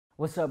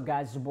What's up,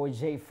 guys? It's your boy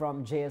Jay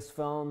from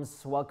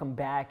JSFILMZ. Welcome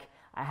back.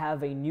 I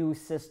have a new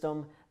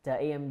system, the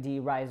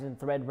AMD Ryzen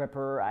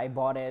Threadripper. I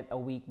bought it a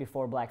week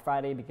before Black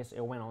Friday because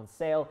it went on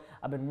sale.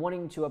 I've been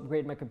wanting to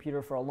upgrade my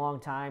computer for a long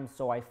time,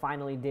 so I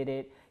finally did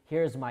it.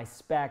 Here's my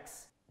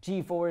specs.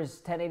 GeForce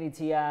 1080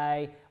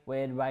 Ti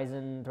with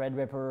Ryzen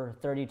Threadripper,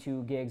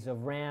 32 gigs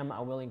of RAM.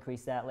 I will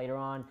increase that later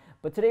on.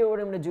 But today what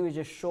I'm going to do is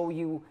just show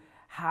you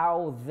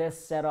how this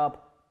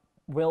setup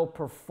will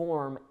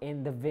perform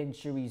in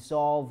DaVinci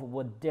Resolve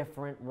with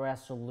different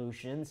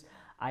resolutions.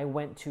 I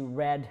went to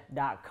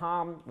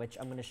red.com, which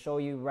I'm going to show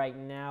you right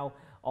now,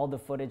 all the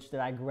footage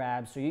that I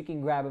grabbed, so you can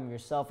grab them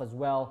yourself as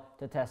well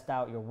to test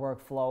out your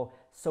workflow.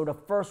 So the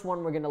first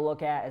one we're going to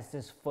look at is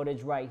this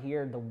footage right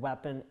here, the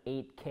Weapon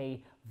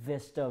 8K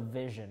Vista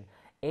Vision.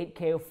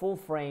 8K full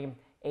frame,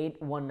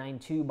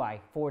 8192 by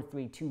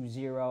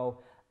 4320,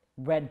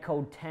 red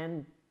code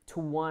 10 to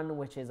 1,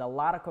 which is a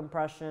lot of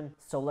compression.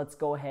 So let's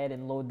go ahead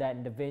and load that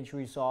in DaVinci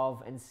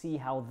Resolve and see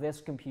how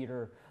this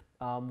computer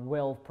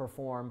will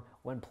perform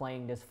when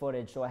playing this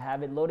footage. So I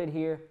have it loaded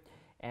here,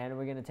 and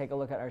we're going to take a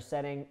look at our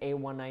setting,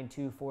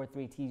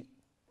 A1924320.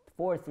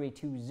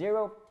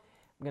 I'm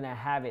going to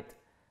have it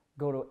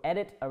go to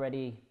edit,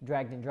 already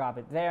dragged and drop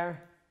it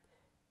there.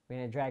 We're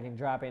going to drag and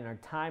drop it in our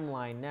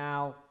timeline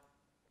now,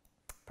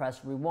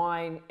 press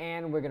rewind,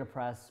 and we're going to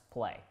press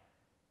play.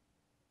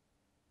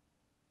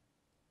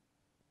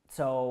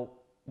 So,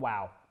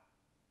 wow,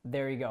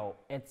 there you go.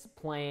 It's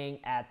playing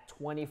at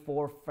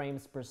 24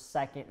 frames per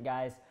second,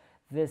 guys.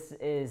 This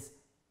is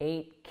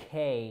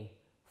 8K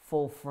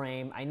full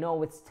frame. I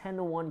know it's 10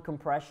 to 1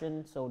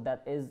 compression, so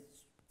that is,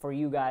 for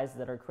you guys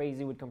that are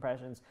crazy with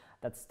compressions,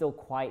 that's still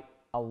quite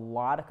a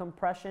lot of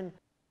compression.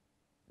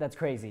 That's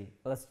crazy.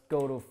 Let's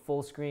go to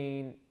full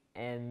screen,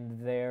 and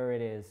there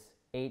it is,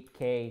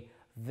 8K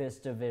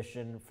Vista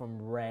Vision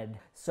from Red.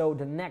 So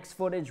the next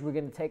footage we're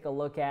going to take a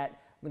look at,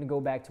 I'm going to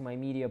go back to my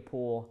media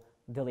pool,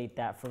 delete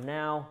that for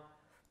now.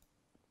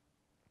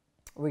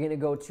 We're going to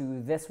go to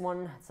this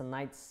one. It's a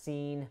night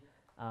scene.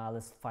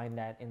 Let's find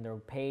that in their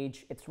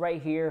page. It's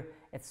right here.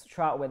 It's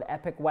shot with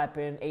Epic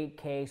Weapon,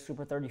 8K,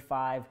 Super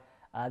 35.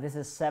 This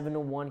is 7 to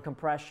 1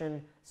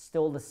 compression,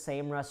 still the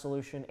same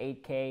resolution,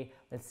 8K.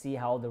 Let's see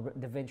how the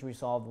DaVinci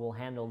Resolve will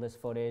handle this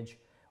footage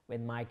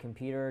with my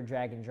computer.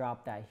 Drag and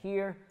drop that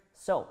here.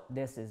 So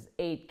this is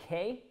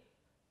 8K.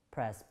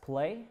 Press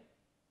play.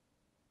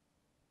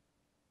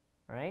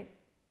 All right,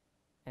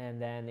 and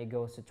then it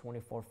goes to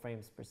 24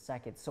 frames per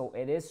second. So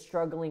it is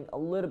struggling a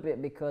little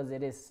bit because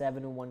it is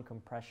 7 to 1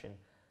 compression.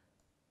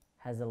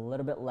 Has a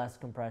little bit less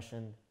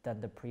compression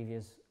than the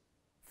previous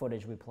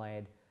footage we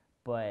played,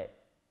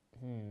 but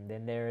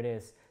then there it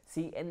is.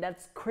 See, and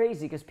that's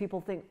crazy because people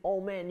think, oh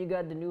man, you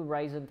got the new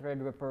Ryzen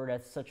Threadripper,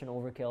 that's such an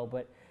overkill.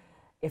 But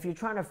if you're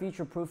trying to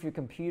future-proof your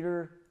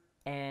computer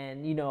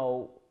and you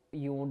don't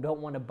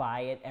want to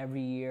buy it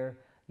every year,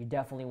 you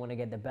definitely want to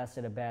get the best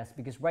of the best,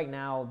 because right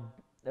now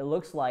it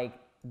looks like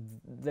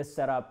this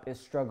setup is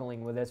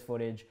struggling with this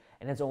footage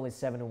and it's only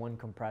 7 to 1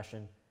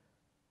 compression.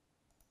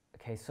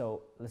 Okay,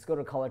 so let's go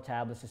to color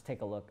tab. Let's just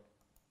take a look.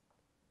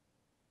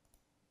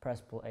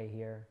 Press play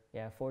here.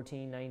 Yeah,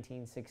 14,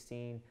 19,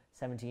 16,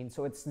 17.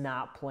 So it's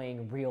not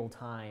playing real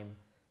time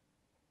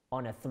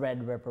on a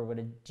Threadripper with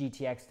a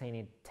GTX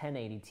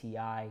 1080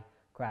 Ti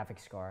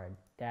graphics card.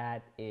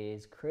 That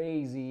is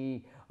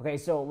crazy. Okay,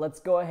 so let's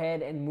go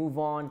ahead and move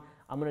on.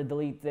 I'm going to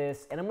delete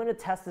this, and I'm going to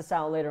test this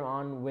out later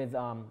on with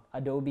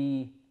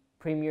Adobe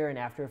Premiere and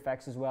After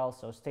Effects as well,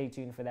 so stay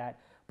tuned for that.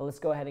 But let's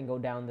go ahead and go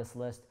down this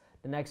list.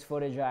 The next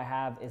footage I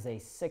have is a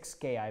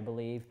 6K, I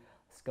believe.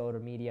 Let's go to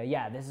media.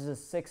 Yeah, this is a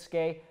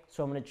 6K,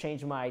 so I'm going to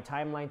change my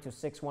timeline to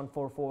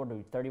 6144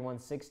 to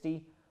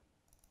 3160.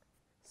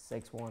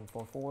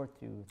 6144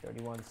 to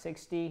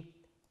 3160.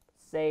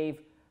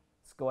 Save.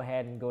 Let's go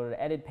ahead and go to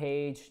the edit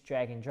page,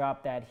 drag and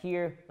drop that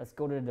here. Let's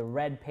go to the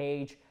red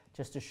page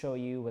just to show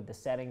you what the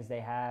settings they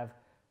have.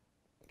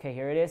 Okay,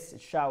 here it is.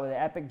 It's shot with an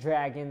Epic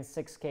Dragon,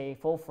 6K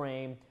full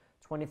frame,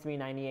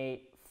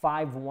 2398,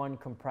 5.1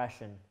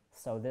 compression.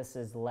 So this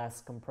is less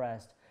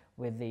compressed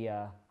with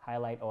the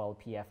highlight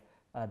OLPF,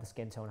 the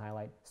skin tone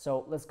highlight.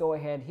 So let's go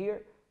ahead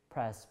here,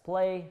 press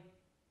play.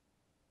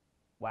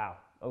 Wow,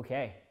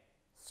 okay.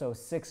 So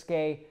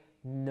 6K,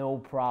 no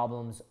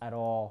problems at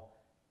all.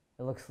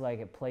 It looks like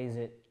it plays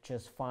it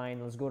just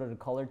fine. Let's go to the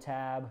color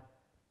tab.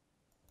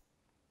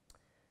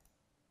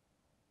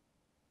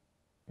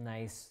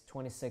 Nice,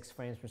 26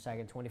 frames per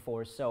second,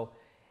 24. So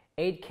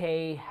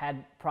 8K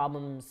had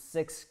problems,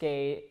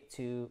 6K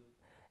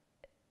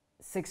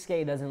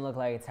doesn't look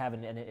like it's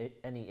having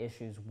any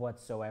issues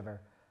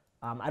whatsoever.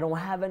 I don't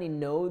have any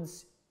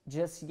nodes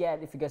just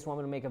yet. If you guys want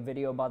me to make a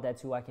video about that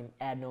too, I can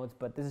add nodes,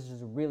 but this is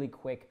just a real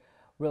quick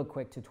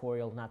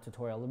tutorial,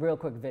 real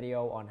quick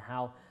video on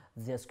how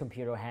this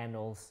computer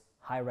handles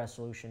high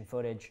resolution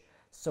footage.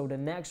 So the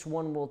next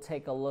one we'll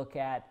take a look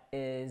at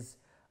is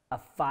a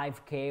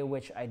 5K,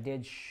 which I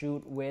did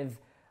shoot with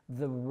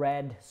the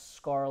Red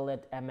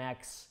Scarlet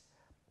MX.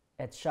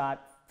 It's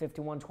shot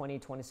 5120,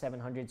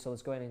 2700. So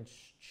let's go ahead and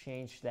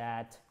change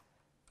that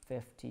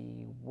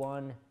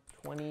 51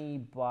 20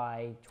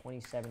 by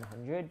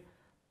 2700.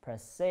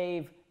 Press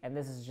save, and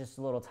this is just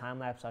a little time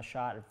lapse I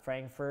shot at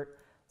Frankfurt.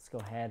 Let's go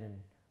ahead and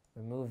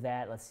remove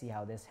that. Let's see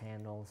how this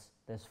handles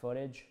this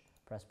footage.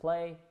 Press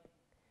play,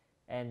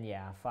 and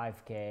yeah,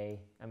 5K.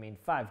 I mean,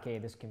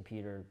 5K, this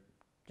computer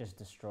just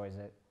destroys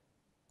it.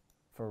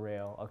 For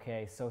real.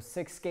 Okay, so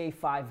 6K,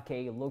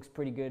 5K looks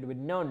pretty good with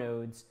no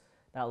nodes.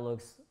 That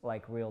looks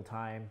like real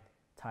time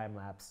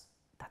lapse.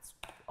 That's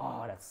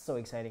so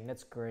exciting.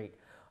 That's great.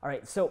 All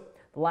right, so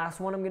the last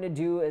one I'm gonna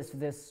do is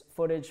this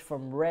footage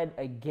from Red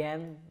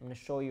again. I'm gonna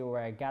show you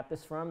where I got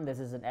this from. This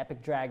is an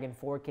Epic Dragon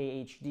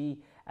 4K HD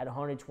at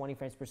 120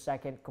 frames per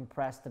second,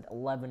 compressed at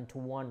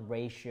 11:1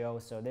 ratio.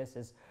 So this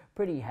is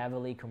pretty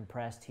heavily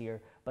compressed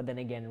here. But then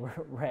again,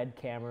 Red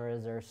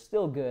cameras are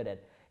still good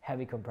at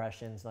heavy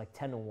compressions. Like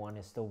 10:1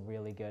 is still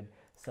really good.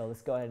 So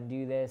let's go ahead and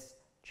do this.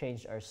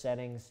 Change our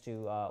settings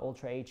to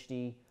Ultra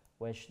HD,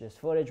 which this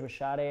footage was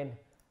shot in.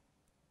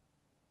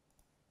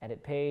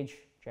 Edit page,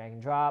 drag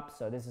and drop.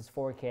 So this is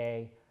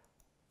 4K,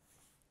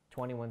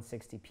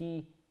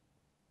 2160p.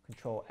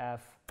 Control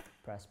F,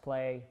 press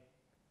play.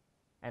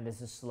 And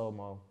this is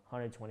slow-mo,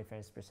 120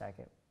 frames per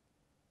second.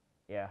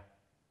 Yeah,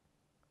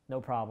 no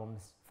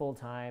problems. Full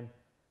time,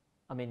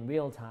 I mean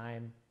real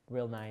time,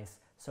 real nice.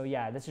 So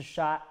yeah, this is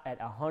shot at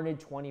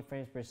 120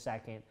 frames per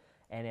second,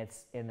 and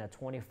it's in the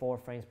 24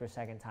 frames per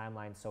second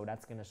timeline. So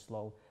that's gonna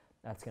slow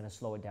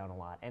it down a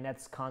lot. And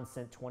that's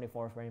constant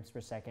 24 frames per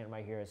second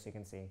right here, as you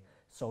can see.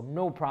 So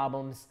no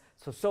problems.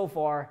 So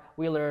far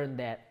we learned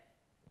that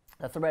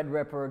the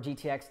Threadripper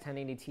GTX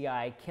 1080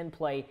 Ti can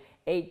play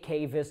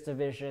 8K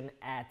VistaVision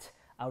at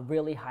a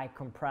really high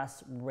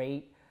compression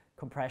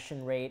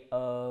rate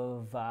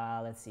of,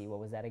 let's see, what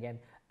was that again?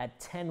 At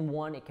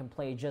 10:1, it can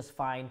play just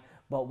fine,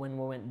 but when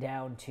we went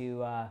down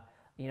to,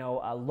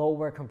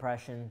 lower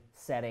compression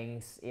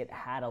settings, it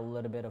had a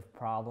little bit of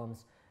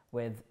problems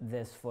with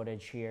this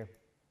footage here.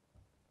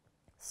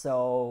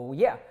 So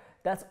yeah,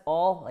 that's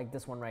all, like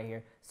this one right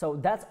here. So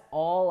that's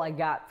all I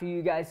got for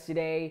you guys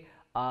today.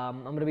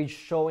 I'm going to be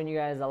showing you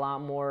guys a lot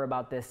more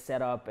about this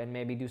setup and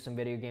maybe do some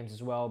video games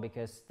as well,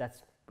 because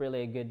that's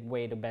really a good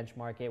way to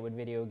benchmark it with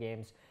video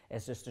games,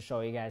 is just to show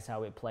you guys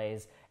how it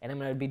plays. And I'm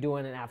going to be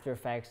doing it in After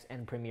Effects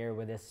and Premiere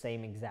with this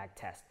same exact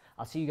test.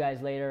 I'll see you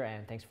guys later,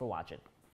 and thanks for watching.